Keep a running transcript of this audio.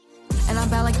I'm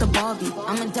bad like the Barbie.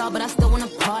 I'm a doll, but I still wanna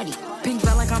party. Pink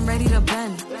belt like I'm ready to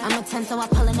bend. I'm a 10, so I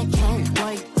pull in a Ken.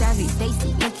 Like Jazzy,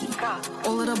 Stacy, Nikki.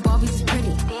 All of the Barbies is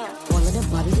pretty. All of the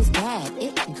Barbies is bad.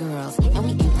 It girls, and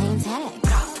we ain't playing tag.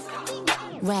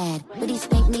 Rad, but he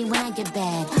spank me when I get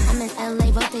bad. I'm in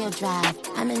LA, Rodeo Drive.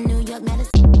 I'm in New York,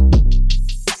 Madison.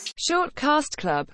 Short Cast Club.